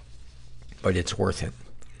 but it's worth it.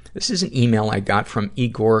 This is an email I got from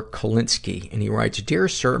Igor Kolinsky, and he writes, Dear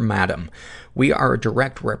Sir, Madam, we are a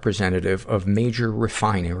direct representative of major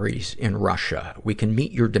refineries in Russia. We can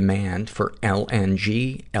meet your demand for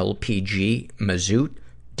LNG, LPG, mazout,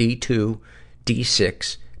 D2,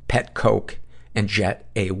 D6, Pet Coke, and Jet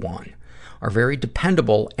A1. Our very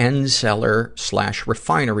dependable end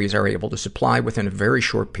seller/refineries are able to supply within a very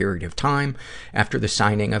short period of time after the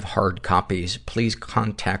signing of hard copies. Please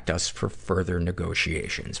contact us for further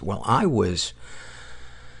negotiations. Well,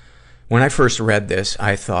 when I first read this,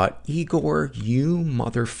 I thought, Igor, you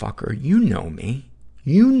motherfucker, you know me.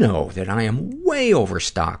 You know that I am way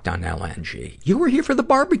overstocked on LNG. You were here for the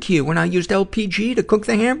barbecue when I used LPG to cook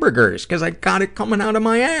the hamburgers because I got it coming out of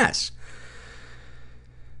my ass.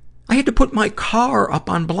 I had to put my car up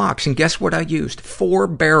on blocks, and guess what I used? 4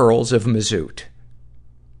 barrels of mazout.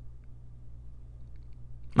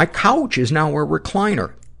 My couch is now a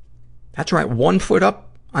recliner. That's right, 1 foot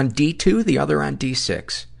up on D2, the other on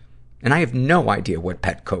D6. And I have no idea what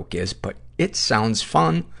Pet Coke is, but it sounds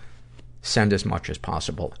fun. Send as much as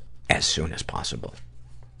possible, as soon as possible.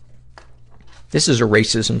 This is a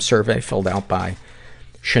racism survey filled out by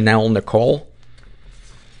Chanel Nicole.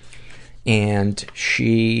 And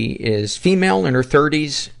she is female, in her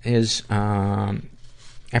 30s, is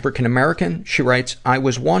African-American. She writes, I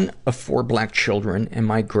was one of 4 black children in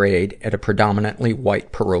my grade at a predominantly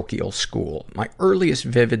white parochial school. My earliest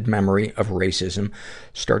vivid memory of racism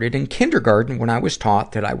started in kindergarten when I was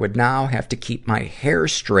taught that I would now have to keep my hair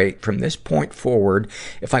straight from this point forward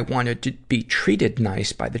if I wanted to be treated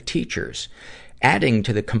nice by the teachers. Adding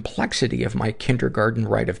to the complexity of my kindergarten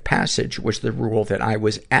rite of passage was the rule that I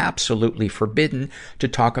was absolutely forbidden to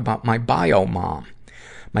talk about my bio mom.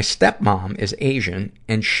 My stepmom is Asian,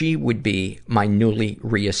 and she would be my newly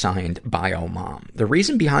reassigned bio mom. The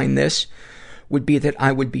reason behind this would be that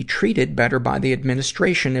I would be treated better by the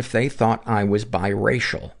administration if they thought I was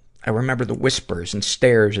biracial. I remember the whispers and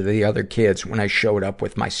stares of the other kids when I showed up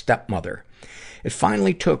with my stepmother. It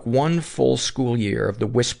finally took 1 full school year of the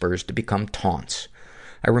whispers to become taunts.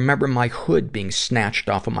 I remember my hood being snatched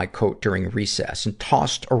off of my coat during recess and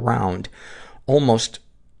tossed around almost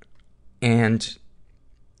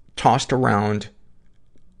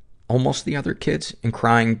the other kids, and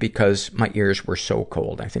crying because my ears were so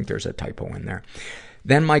cold. I think there's a typo in there.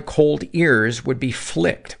 Then my cold ears would be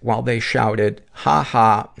flicked while they shouted, ha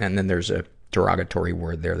ha, and then there's a derogatory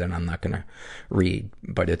word there that I'm not going to read,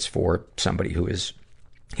 but it's for somebody who is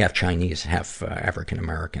half Chinese, half African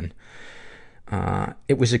American.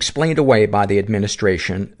 It was explained away by the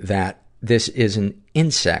administration that this is an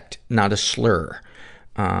insect, not a slur.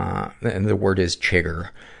 And the word is chigger.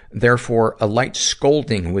 Therefore, a light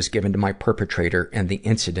scolding was given to my perpetrator, and the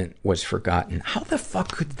incident was forgotten. How the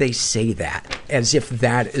fuck could they say that? As if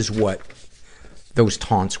that is what those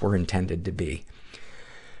taunts were intended to be.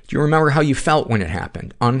 Do you remember how you felt when it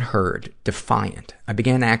happened? Unheard, defiant. I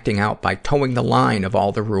began acting out by towing the line of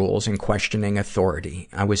all the rules and questioning authority.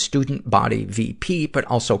 I was student body VP, but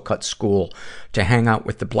also cut school to hang out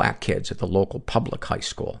with the black kids at the local public high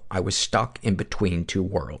school. I was stuck in between 2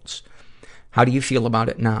 worlds. How do you feel about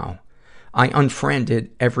it now? I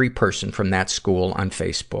unfriended every person from that school on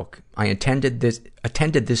Facebook. I attended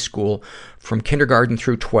this school from kindergarten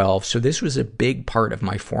through 12, so this was a big part of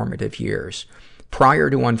my formative years. Prior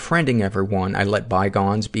to unfriending everyone, I let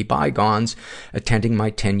bygones be bygones, attending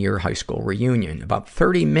my 10-year high school reunion. About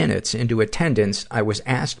 30 minutes into attendance, I was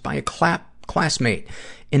asked by a classmate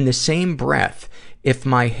in the same breath if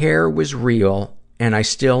my hair was real and I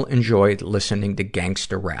still enjoyed listening to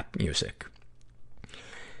gangster rap music.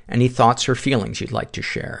 Any thoughts or feelings you'd like to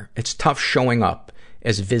share? It's tough showing up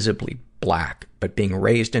as visibly black, but being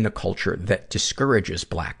raised in a culture that discourages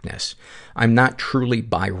blackness. I'm not truly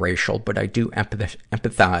biracial, but I do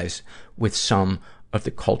empathize with some of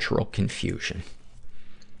the cultural confusion.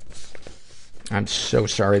 I'm so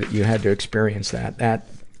sorry that you had to experience that.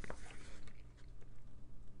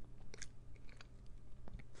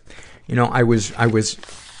 You know, I was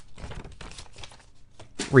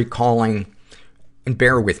recalling, and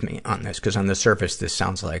bear with me on this, because on the surface this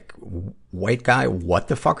sounds like, white guy, what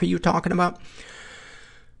the fuck are you talking about?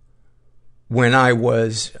 When I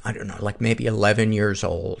was, I don't know, like maybe 11 years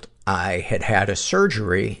old, I had had a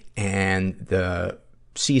surgery, and the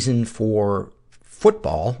season for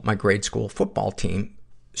football, my grade school football team,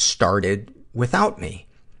 started without me.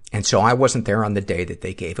 And so I wasn't there on the day that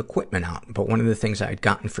they gave equipment out. But one of the things I had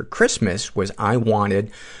gotten for Christmas was I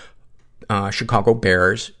wanted Chicago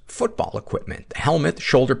Bears football equipment. The helmet, the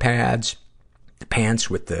shoulder pads, the pants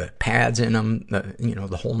with the pads in them,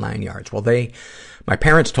 the whole 9 yards. Well, my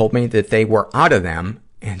parents told me that they were out of them,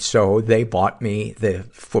 and so they bought me the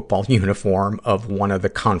football uniform of one of the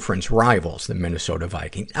conference rivals, the Minnesota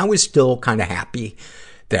Vikings. I was still kind of happy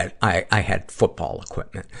that I had football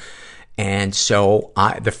equipment. And so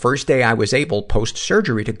the first day I was able,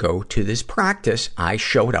 post-surgery, to go to this practice, I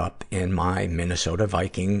showed up in my Minnesota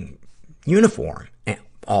Viking uniform,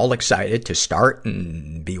 all excited to start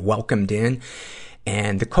and be welcomed in.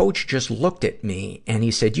 And the coach just looked at me and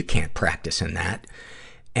he said, "You can't practice in that."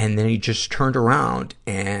 And then he just turned around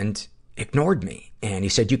and ignored me. And he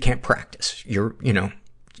said, "You can't practice.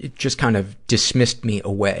 It just kind of dismissed me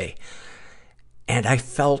away." And I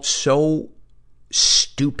felt so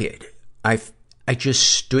stupid. I just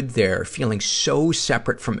stood there feeling so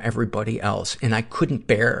separate from everybody else. And I couldn't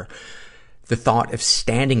bear the thought of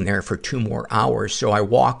standing there for 2 more hours. So I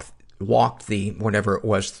walked the, whatever it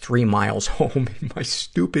was, 3 miles home in my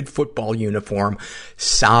stupid football uniform,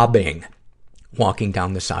 sobbing, walking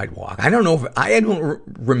down the sidewalk. I don't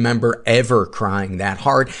remember ever crying that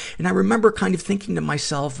hard. And I remember kind of thinking to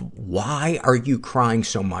myself, why are you crying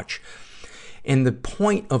so much? And the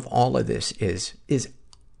point of all of this is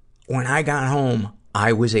when I got home,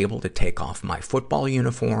 I was able to take off my football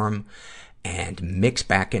uniform and mix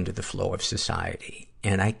back into the flow of society.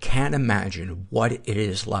 And I can't imagine what it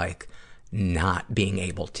is like not being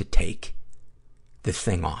able to take the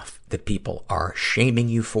thing off that people are shaming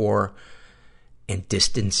you for and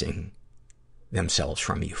distancing themselves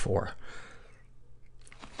from you for.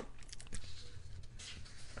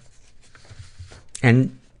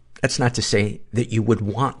 And that's not to say that you would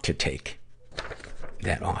want to take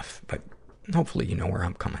that off, but hopefully you know where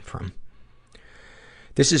I'm coming from.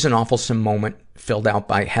 This is an awfulsome moment filled out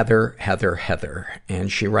by Heather.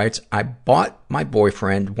 And she writes, "I bought my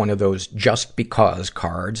boyfriend one of those just because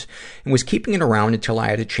cards and was keeping it around until I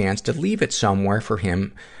had a chance to leave it somewhere for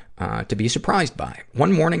him to be surprised by.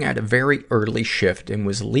 One morning I had a very early shift and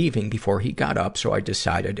was leaving before he got up, so I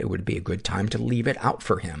decided it would be a good time to leave it out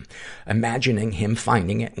for him, imagining him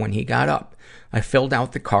finding it when he got up. I filled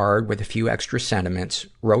out the card with a few extra sentiments,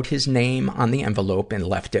 wrote his name on the envelope, and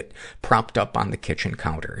left it propped up on the kitchen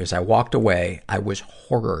counter. As I walked away, I was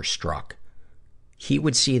horror-struck. He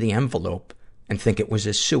would see the envelope and think it was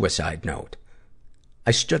a suicide note.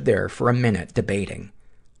 I stood there for a minute debating.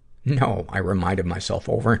 No, I reminded myself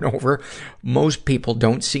over and over, most people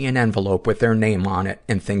don't see an envelope with their name on it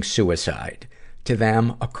and think suicide. To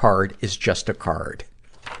them, a card is just a card.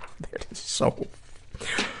 That is so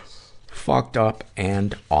fucked up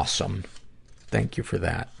and awesome. Thank you for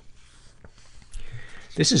that.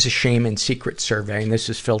 This is a shame and secret survey, and this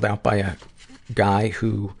is filled out by a guy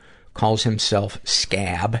who calls himself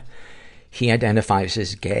Scab. He identifies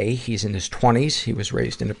as gay. He's in his 20s. He was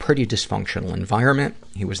raised in a pretty dysfunctional environment.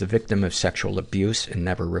 He was the victim of sexual abuse and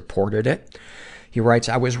never reported it. He writes,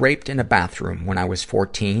 "I was raped in a bathroom when I was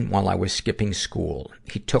 14 while I was skipping school.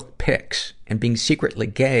 He took pics, and being secretly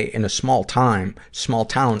gay in a small town,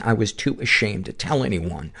 I was too ashamed to tell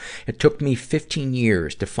anyone. It took me 15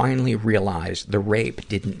 years to finally realize the rape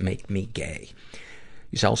didn't make me gay."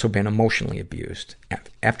 He's also been emotionally abused.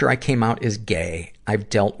 After I came out as gay, I've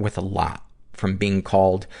dealt with a lot, from being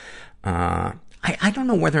called, I don't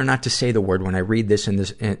know whether or not to say the word when I read this in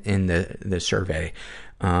the survey,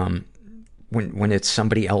 when it's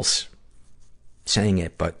somebody else saying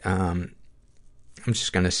it, but, I'm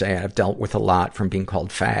just gonna say I've dealt with a lot, from being called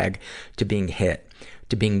fag to being hit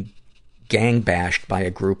to being gang bashed by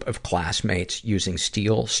a group of classmates using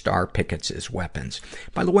steel star pickets as weapons.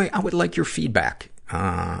 By the way, I would like your feedback,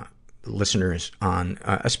 listeners, on,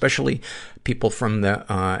 especially people from the,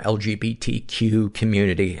 LGBTQ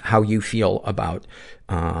community, how you feel about,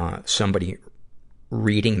 somebody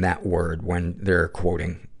reading that word when they're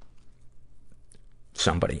quoting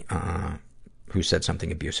somebody, who said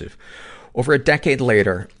something abusive. Over a decade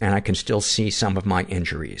later, and I can still see some of my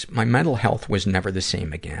injuries, my mental health was never the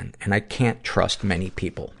same again, and I can't trust many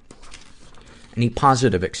people. Any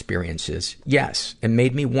positive experiences? Yes. It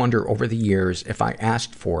made me wonder over the years if I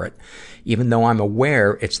asked for it. Even though I'm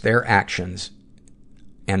aware it's their actions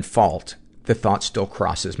and fault, the thought still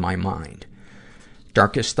crosses my mind.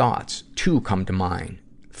 Darkest thoughts, 2 come to mind.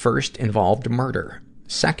 First involved murder.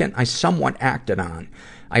 Second, I somewhat acted on.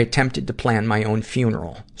 I attempted to plan my own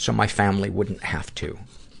funeral so my family wouldn't have to.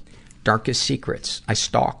 Darkest secrets. I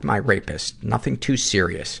stalked my rapist. Nothing too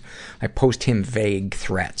serious. I post him vague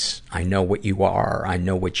threats. I know what you are. I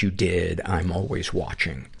know what you did. I'm always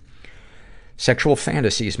watching. Sexual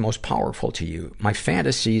fantasies most powerful to you. My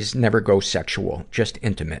fantasies never go sexual, just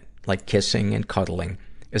intimate, like kissing and cuddling.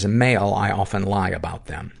 As a male, I often lie about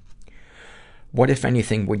them. What, if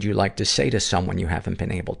anything, would you like to say to someone you haven't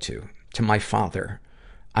been able to? To my father.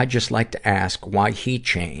 I'd just like to ask why he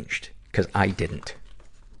changed, 'cause I didn't.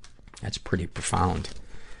 That's pretty profound.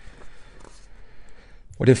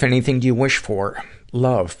 What, if anything, do you wish for?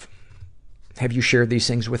 Love. Have you shared these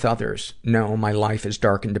things with others? No, my life is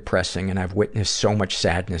dark and depressing, and I've witnessed so much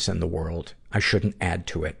sadness in the world. I shouldn't add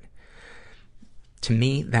to it. To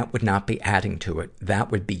me, that would not be adding to it.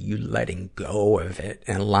 That would be you letting go of it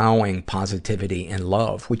and allowing positivity and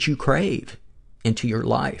love, which you crave, into your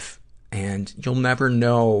life. And you'll never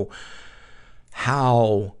know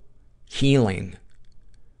how healing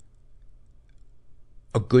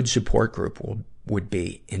a good support group would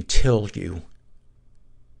be until you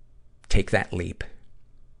take that leap.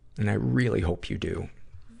 And I really hope you do.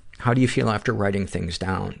 How do you feel after writing things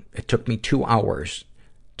down? It took me 2 hours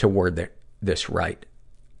to word this right,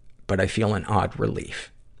 but I feel an odd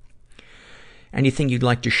relief. Anything you'd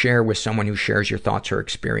like to share with someone who shares your thoughts or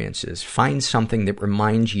experiences? Find something that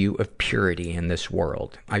reminds you of purity in this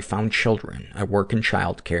world. I found children. I work in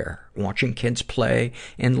childcare. Watching kids play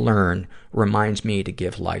and learn reminds me to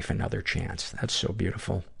give life another chance. That's so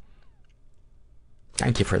beautiful.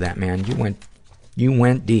 Thank you for that, man. You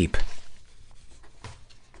went deep.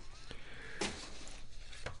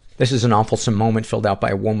 This is an awfulsome moment filled out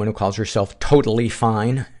by a woman who calls herself Totally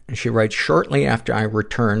Fine. And she writes, shortly after I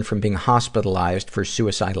returned from being hospitalized for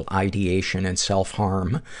suicidal ideation and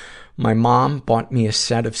self-harm, my mom bought me a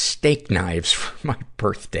set of steak knives for my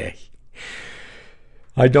birthday.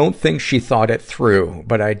 I don't think she thought it through,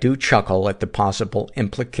 but I do chuckle at the possible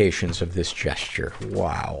implications of this gesture.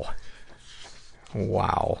 Wow.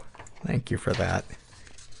 Wow. Thank you for that.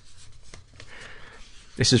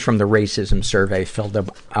 This is from the racism survey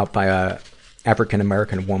filled out by a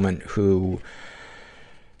African-American woman who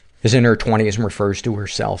is in her 20s and refers to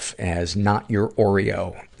herself as not your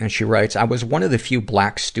Oreo. And she writes, I was one of the few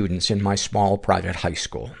black students in my small private high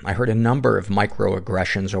school. I heard a number of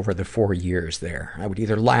microaggressions over the 4 years there. I would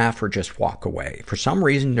either laugh or just walk away. For some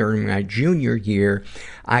reason, during my junior year,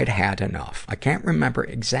 I'd had enough. I can't remember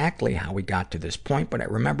exactly how we got to this point, but I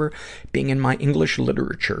remember being in my English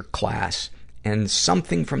literature class and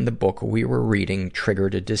something from the book we were reading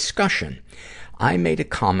triggered a discussion. I made a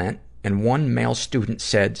comment, and one male student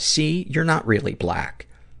said, see, you're not really black.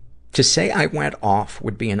 To say I went off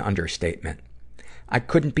would be an understatement. I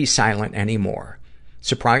couldn't be silent anymore.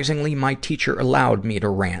 Surprisingly, my teacher allowed me to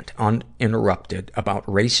rant uninterrupted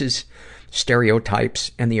about races,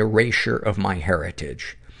 stereotypes, and the erasure of my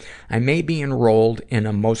heritage. I may be enrolled in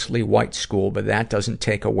a mostly white school, but that doesn't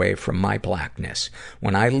take away from my blackness.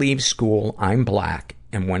 When I leave school, I'm black,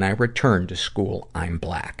 and when I return to school, I'm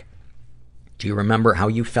black. Do you remember how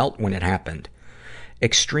you felt when it happened?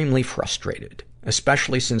 Extremely frustrated,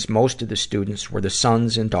 especially since most of the students were the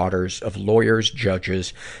sons and daughters of lawyers,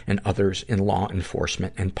 judges, and others in law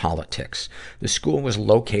enforcement and politics. The school was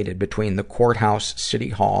located between the courthouse, city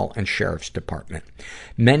hall, and sheriff's department.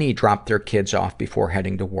 Many dropped their kids off before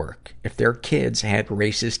heading to work. If their kids had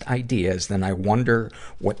racist ideas, then I wonder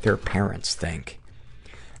what their parents think.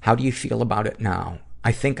 How do you feel about it now?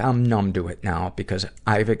 I think I'm numb to it now because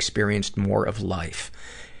I've experienced more of life.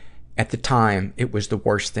 At the time, it was the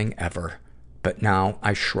worst thing ever, but now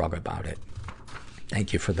I shrug about it.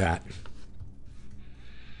 Thank you for that.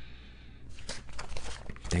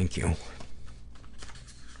 Thank you.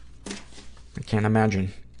 I can't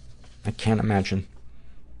imagine.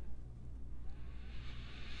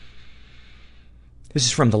 This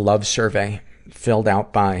is from the Love Survey, filled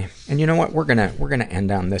out by, and you know what? We're gonna end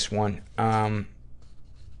on this one.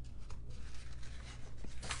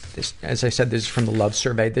 As I said, this is from the Love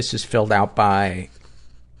Survey. This is filled out by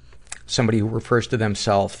somebody who refers to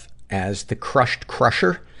themselves as the Crushed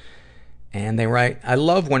Crusher. And they write, I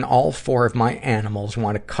love when all 4 of my animals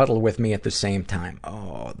want to cuddle with me at the same time.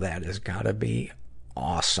 Oh, that has got to be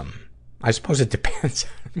awesome. I suppose it depends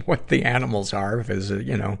on what the animals are. If it's,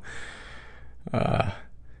 a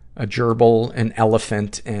gerbil, an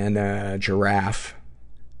elephant, and a giraffe,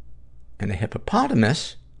 and a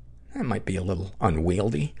hippopotamus, that might be a little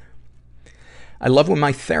unwieldy. I love when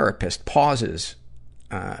my therapist pauses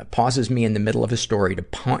me in the middle of a story to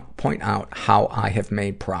point out how I have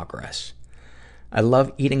made progress. I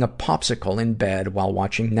love eating a popsicle in bed while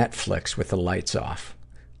watching Netflix with the lights off.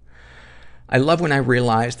 I love when I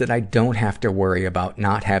realize that I don't have to worry about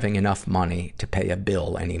not having enough money to pay a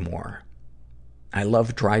bill anymore. I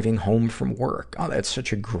love driving home from work. Oh, that's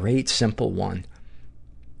such a great, simple one.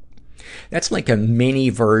 That's like a mini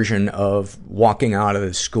version of walking out of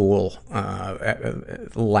the school, the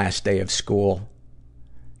last day of school,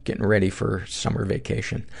 getting ready for summer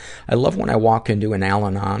vacation. I love when I walk into an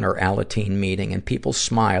Al-Anon or Alateen meeting and people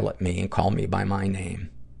smile at me and call me by my name.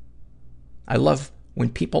 I love when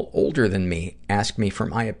people older than me ask me for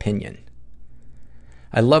my opinion.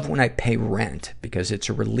 I love when I pay rent because it's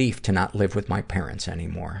a relief to not live with my parents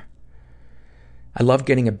anymore. I love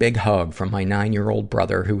getting a big hug from my 9-year-old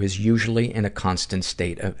brother who is usually in a constant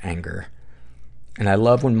state of anger. And I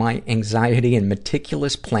love when my anxiety and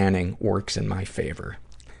meticulous planning works in my favor.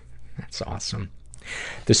 That's awesome.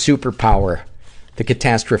 The superpower, the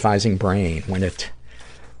catastrophizing brain, when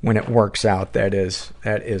it works out, that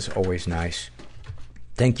is always nice.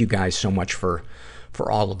 Thank you guys so much for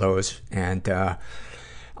all of those. And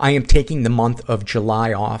I am taking the month of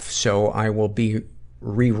July off, so I will be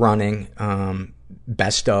rerunning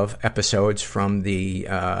best of episodes from the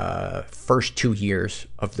first 2 years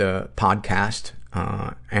of the podcast,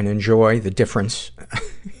 and enjoy the difference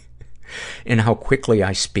in how quickly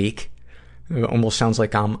I speak. It almost sounds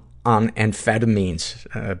like I'm on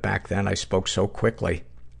amphetamines. Back then I spoke so quickly.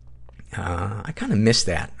 I kind of miss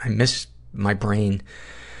that. I miss my brain,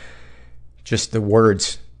 just the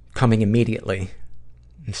words coming immediately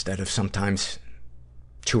instead of sometimes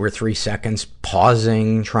 2 or 3 seconds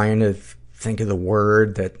pausing, trying to think of the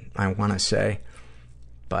word that I want to say.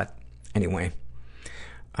 But anyway,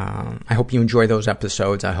 I hope you enjoy those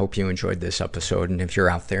episodes. I hope you enjoyed this episode. And if you're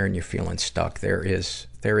out there and you're feeling stuck, there is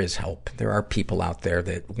help. There are people out there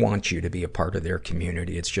that want you to be a part of their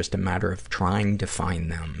community. It's just a matter of trying to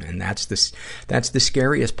find them. And that's the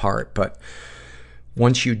scariest part. But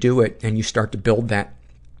once you do it and you start to build that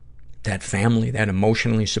family, that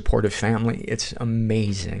emotionally supportive family, it's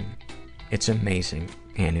amazing. It's amazing.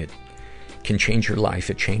 And it can change your life.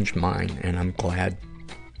 It changed mine. And I'm glad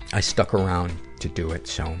I stuck around to do it.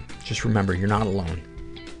 So just remember, you're not alone.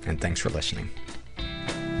 And thanks for listening.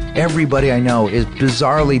 Everybody I know is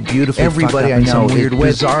bizarrely beautifully Everybody fucked up I in know some is weird way.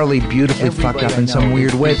 bizarrely beautifully Everybody fucked up I in know some is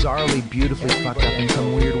weird way. Bizarrely beautifully fucked up in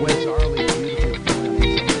some weird way.